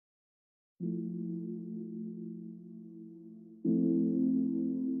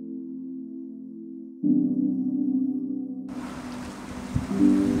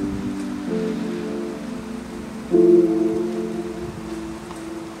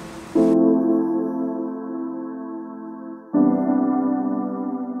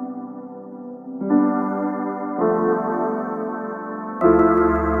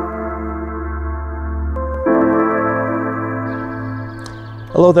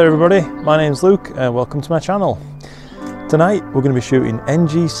Hello there everybody, my name's Luke and welcome to my channel. Tonight we're going to be shooting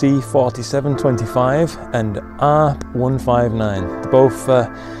NGC 4725 and ARP 159. They're both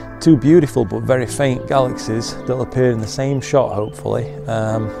two beautiful but very faint galaxies that'll appear in the same shot hopefully.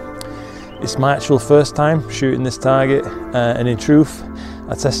 It's my actual first time shooting this target and in truth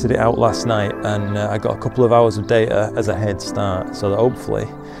I tested it out last night and I got a couple of hours of data as a head start, so that hopefully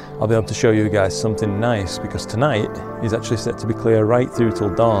I'll be able to show you guys something nice, because tonight is actually set to be clear right through till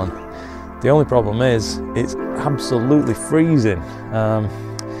dawn. The only problem is it's absolutely freezing. Now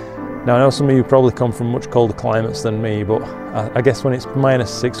I know some of you probably come from much colder climates than me, but I guess when it's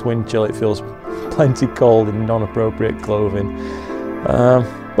 -6 wind chill it feels plenty cold in non-appropriate clothing.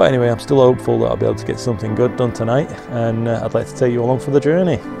 But anyway, I'm still hopeful that I'll be able to get something good done tonight, and I'd like to take you along for the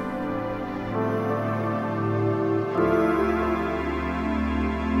journey.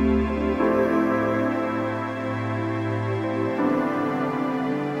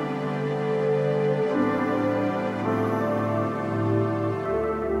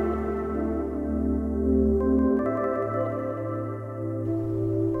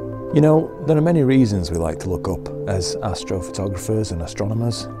 You know, there are many reasons we like to look up as astrophotographers and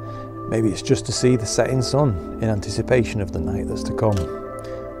astronomers. Maybe it's just to see the setting sun in anticipation of the night that's to come.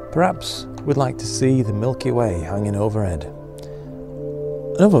 Perhaps we'd like to see the Milky Way hanging overhead.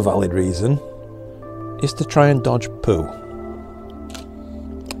 Another valid reason is to try and dodge poo.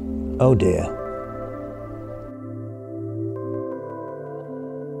 Oh dear.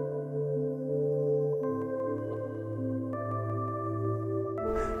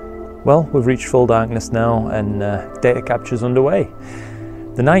 Well, we've reached full darkness now and data capture's underway.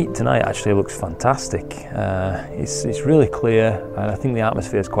 The night tonight actually looks fantastic. It's really clear, and I think the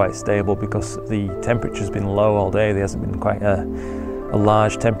atmosphere is quite stable because the temperature's been low all day. There hasn't been quite a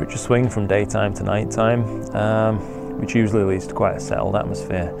large temperature swing from daytime to nighttime, which usually leads to quite a settled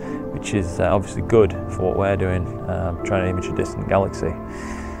atmosphere, which is obviously good for what we're doing, trying to image a distant galaxy.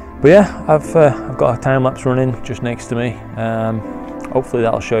 But yeah, I've got a time lapse running just next to me. Hopefully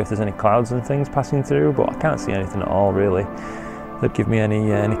that'll show if there's any clouds and things passing through, but I can't see anything at all really that give me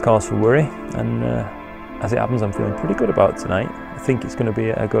any cause for worry. And as it happens, I'm feeling pretty good about tonight. I think it's going to be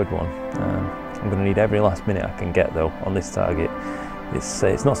a good one. I'm going to need every last minute I can get though on this target.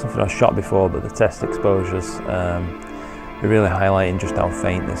 It's not something I've shot before, but the test exposures are really highlighting just how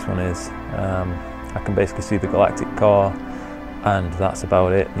faint this one is. I can basically see the galactic core, and that's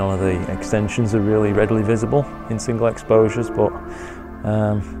about it. None of the extensions are really readily visible in single exposures, but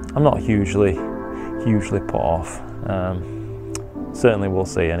I'm not hugely put off. Certainly we'll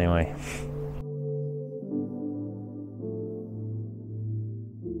see anyway.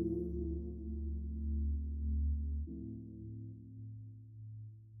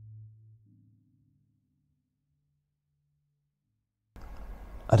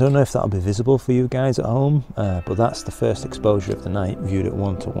 I don't know if that'll be visible for you guys at home, but that's the first exposure of the night viewed at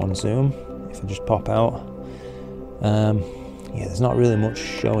 1:1 zoom. If I just pop out, yeah, there's not really much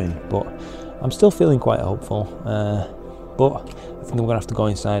showing, but I'm still feeling quite hopeful. But I think I'm gonna have to go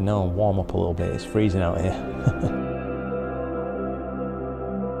inside now and warm up a little bit. It's freezing out here.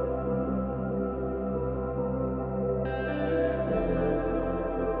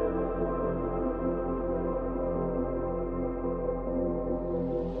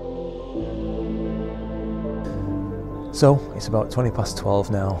 So it's about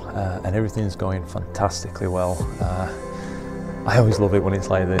 12 now, and everything's going fantastically well. I always love it when it's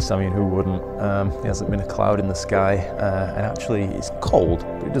like this. I mean, who wouldn't? There hasn't been a cloud in the sky, and actually it's cold,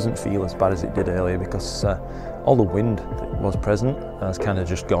 but it doesn't feel as bad as it did earlier because all the wind that was present has kind of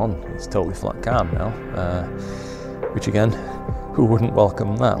just gone. It's totally flat calm now, which again, who wouldn't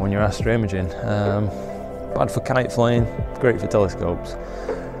welcome that when you're astro imaging? Bad for kite flying, great for telescopes.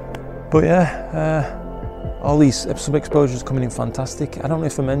 But yeah, all these sub-exposures coming in fantastic. I don't know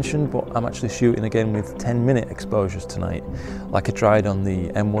if I mentioned, but I'm actually shooting again with 10-minute exposures tonight, like I tried on the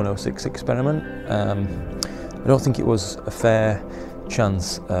M106 experiment. I don't think it was a fair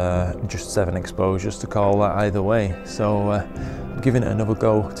chance, just 7 exposures to call that either way. So I'm giving it another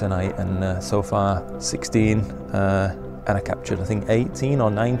go tonight, and so far 16, and I captured I think 18 or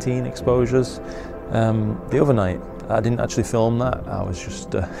 19 exposures the other night. I didn't actually film that. I was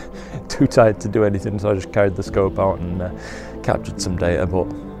just too tired to do anything, so I just carried the scope out and captured some data. But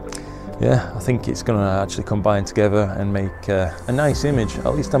yeah, I think it's going to actually combine together and make a nice image.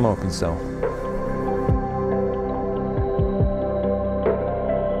 At least I'm hoping so.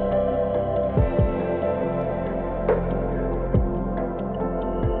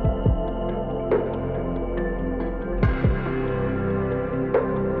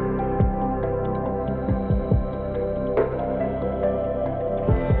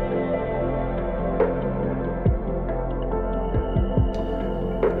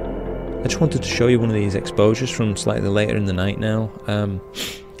 I just wanted to show you one of these exposures from slightly later in the night now.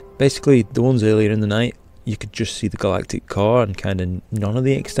 Basically, the ones earlier in the night, you could just see the galactic core and kind of none of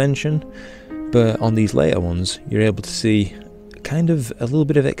the extension. But on these later ones, you're able to see kind of a little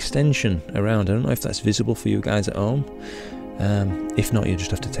bit of extension around. I don't know if that's visible for you guys at home. If not, you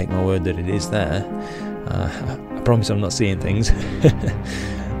just have to take my word that it is there. I promise I'm not seeing things.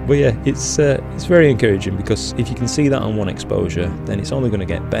 But yeah, it's very encouraging, because if you can see that on one exposure, then it's only going to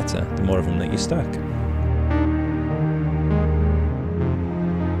get better the more of them that you stack.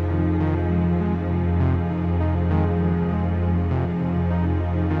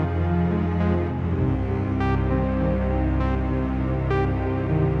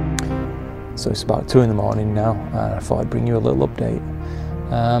 So it's about 2 in the morning now, and I thought I'd bring you a little update.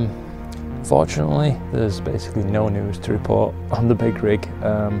 Fortunately, there's basically no news to report on the big rig.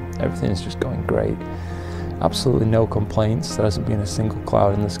 Everything's just going great. Absolutely no complaints. There hasn't been a single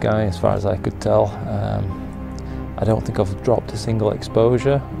cloud in the sky as far as I could tell. I don't think I've dropped a single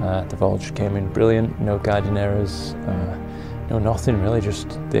exposure. The voltage came in brilliant, no guiding errors, no nothing really,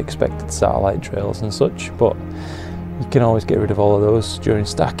 just the expected satellite trails and such, but you can always get rid of all of those during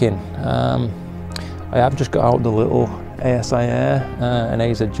stacking. I have just got out the little ASI Air and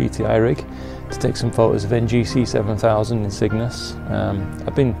AZ GTI rig to take some photos of NGC 7000 in Cygnus.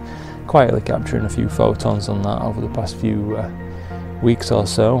 I've been quietly capturing a few photons on that over the past few weeks or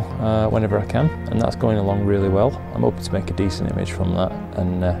so, whenever I can, and that's going along really well. I'm hoping to make a decent image from that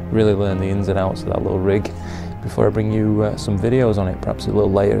and really learn the ins and outs of that little rig before I bring you some videos on it, perhaps a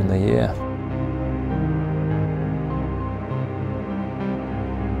little later in the year.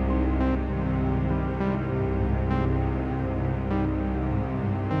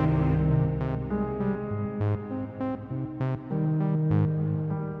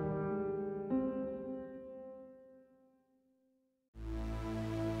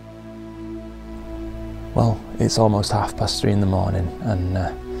 Well, it's almost 3:30 in the morning, and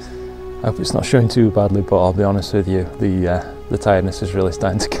I hope it's not showing too badly, but I'll be honest with you, the tiredness is really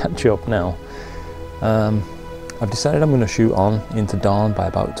starting to catch up now. I've decided I'm going to shoot on into dawn by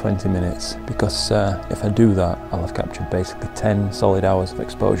about 20 minutes, because if I do that, I'll have captured basically 10 solid hours of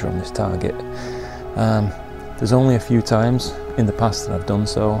exposure on this target. There's only a few times in the past that I've done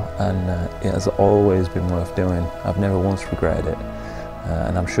so, and it has always been worth doing. I've never once regretted it.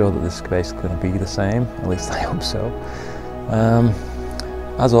 And I'm sure that this is basically going to be the same, at least I hope so.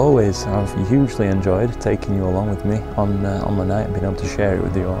 As always, I've hugely enjoyed taking you along with me on the night and being able to share it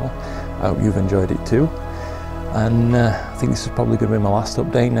with you all. I hope you've enjoyed it too. And I think this is probably going to be my last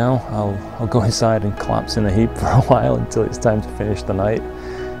update now. I'll go inside and collapse in a heap for a while until it's time to finish the night.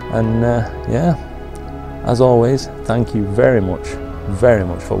 And yeah, as always, thank you very much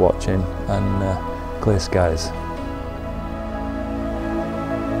for watching, and clear skies.